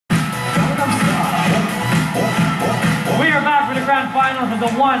of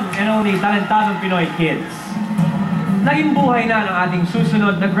the one and only Talentadong Pinoy Kids. Naging buhay na ng ating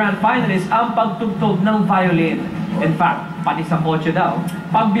susunod na grand finalist ang pagtugtog ng violin. In fact, pati sa kotse daw,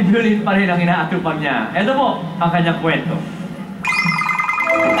 pagbibiolin pa rin ang inaatupag niya. Ito po ang kanyang kwento.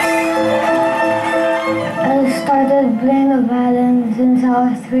 I started playing the violin since I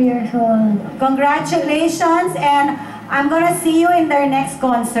was 3 years old. Congratulations, and I'm gonna see you in their next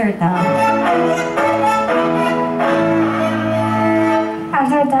concert, ha?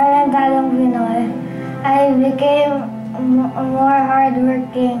 After Talentadong Pinoy, I became more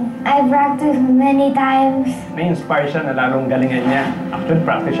hardworking. I practiced many times. May-inspire siya na lalong galingan niya. Actually,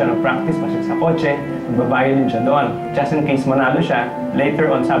 practice siya ng practice pasok sa kotse. Magbabayolin siya doon. Just in case manalo siya,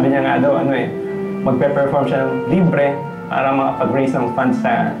 later on, sabi niya nga daw, magpe-perform siya ng libre para makapag-raise ng funds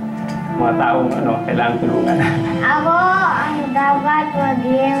sa mga taong kailangan tulungan. Ako ang dapat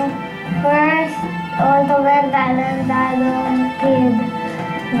maging first ultimate talentadong kid.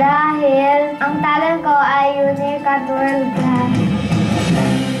 Dahil ang talent ko ay unique at world class.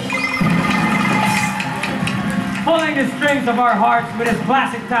 Pulling the strings of our hearts with his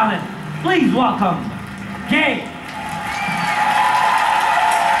classic talent, please welcome Gabe.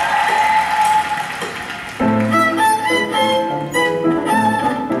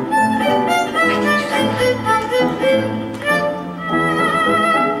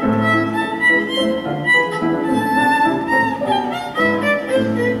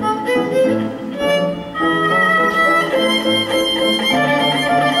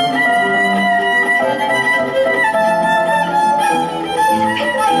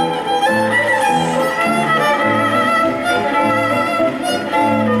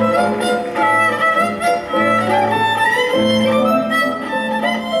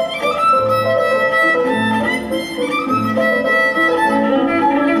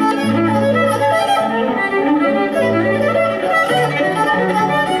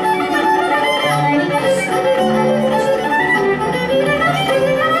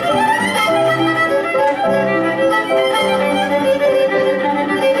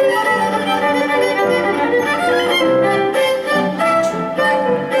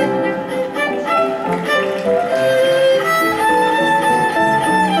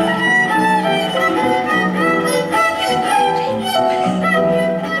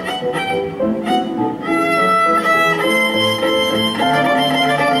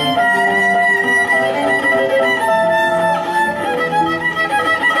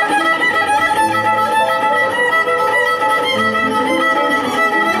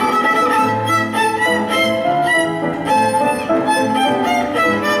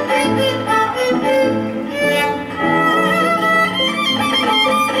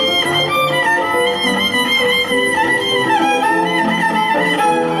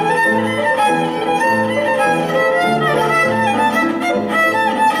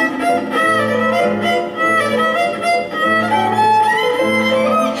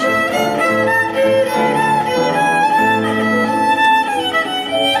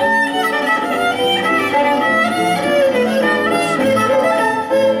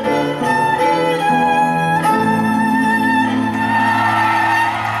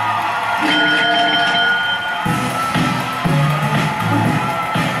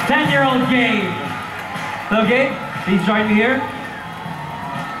 Gabe. Hello, Gabe. Please join me here.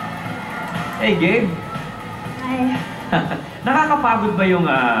 Hey, Gabe. Hi. Nakakapagod ba yung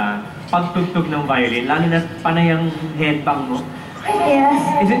pagtugtog ng violin? Lalo na panay ang headbang mo? Yes.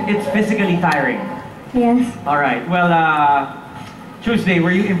 It's physically tiring? Yes. Alright. Well, Tuesday,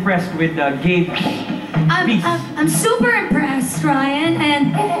 were you impressed with Gabe's piece? I'm super impressed, Ryan.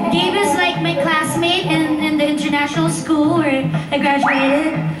 And Gabe is like my classmate in the international school where I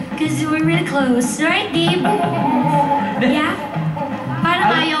graduated. Because we're really close. Right, Gabe? Yeah? Parang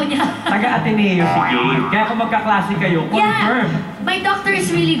ayaw niya. Taga-Ateneo si Gabe. Kaya kung magkaklase kayo, confirm. Yeah, my doctor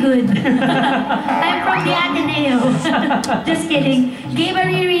is really good. I'm from the Ateneo. Just kidding. Gabe, I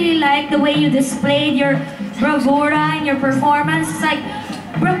really like the way you displayed your bravura and your performance. It's like,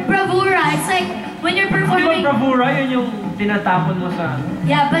 bravura. It's like, when you're performing... Di ba bravura? Yun yung tinatapon mo sa...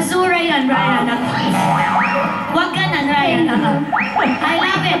 Yeah, basura yan, Ryan. Wag ganan, Ryan. I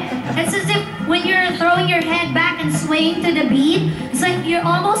love it. It's as if when you're throwing your head back and swaying to the beat, it's like you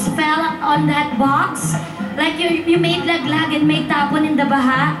almost fell on that box. Like you made laglag and made tapon in the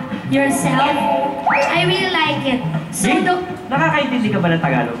baha yourself. I really like it. So, nakakaintindi ka ba ng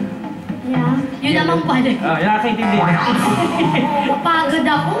Tagalog? Yeah. Yun naman pala. Nakakaintindi. Pagod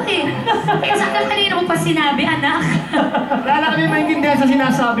ako eh. Saka kanina mo pa sinabi, anak. Wala kami maintindihan sa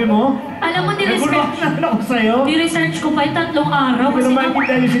sinasabi mo. Alam mo, Ni-research ko pa yung 3 araw. Hindi ko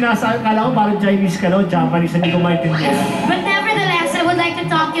maintindihan yung sinasabi. Kala ko parang Chinese ka, no? Japanese, hindi ko maintindihan. But nevertheless, I would like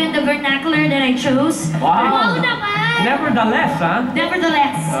talk to you in the vernacular that I chose. Wow. Naman! Nevertheless, huh?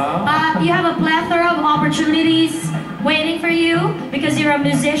 Nevertheless, you have a plethora of opportunities waiting for you because you're a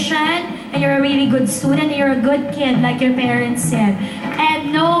musician and you're a really good student and you're a good kid like your parents said.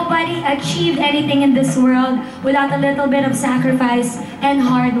 And nobody achieved anything in this world without a little bit of sacrifice and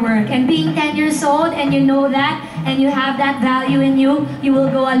hard work. And being 10 years old and you know that and you have that value in you, you will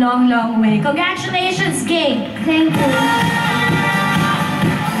go a long, long way. Congratulations, Gabe! Thank you.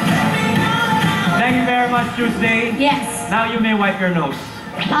 Thank you very much, Tuesday. Yes. Now you may wipe your nose.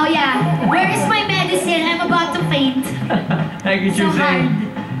 Oh yeah. Where is my medicine? I'm about to faint. Thank you, So Tuesday.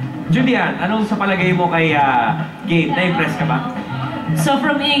 hard. Julian, anong sa palagay mo kay Gabe? Na-impress ka ba? So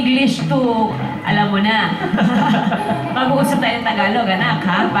from English to, alam mo na, mag-uusap tayo ng Tagalog, anak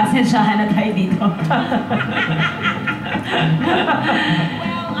ha? Pasensyahan na tayo dito.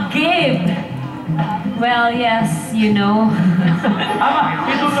 Gabe, well, yes, you know. Aba,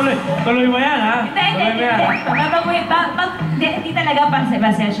 tuloy mo yan, ha? Tuloy mo yan. Hindi talaga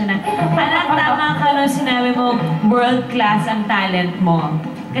pasensya na. Anak, tama ka nung sinabi mo, world class ang talent mo.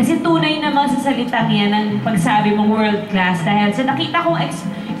 Kasi tunay namang sa salitang yan ang pagsabi mong world class. Dahil sa nakita kong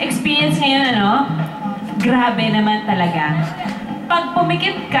experience ngayon, grabe naman talaga. Pag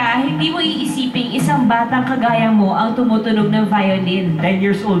pumikit ka, hindi mo iisiping isang batang kagaya mo ang tumutunog ng violin. 10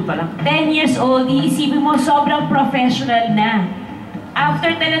 years old pa lang. 10 years old, iisipin mo sobrang professional na.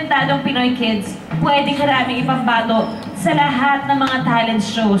 After Talentadong Pinoy Kids, pwede karaming ipambato sa lahat ng mga talent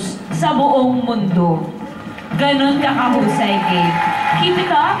shows sa buong mundo. Ganon ka kahusay, Gabe. Keep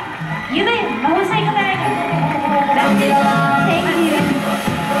it up. Yun na yun. Mahusay ka talaga. Thank you.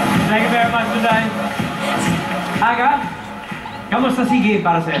 Thank you very much, Juday. Aga, kamusta si Gabe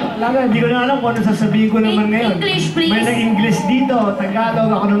para sa'yo? Hindi ko na alam kung ano sasabihin ko naman ngayon. English, please. May nag-English dito, Tagalog,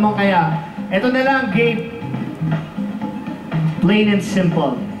 ako naman kaya. Ito na lang, Gabe. Plain and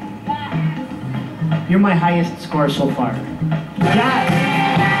simple. You're my highest score so far. Yeah!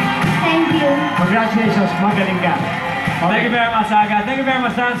 Thank you. Congratulations, magaling ka. Thank you very much, Aga. Thank you very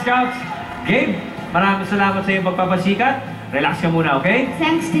much, Dance Scouts. Gabe, maraming salamat sa iyong pagpapasikat. Relax ka muna, okay?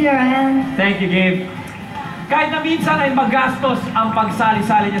 Thanks to you, Ryan. Thank you, Gabe. Kahit na minsan ay magastos ang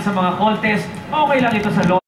pagsali-sali niya sa mga contest, okay lang ito sa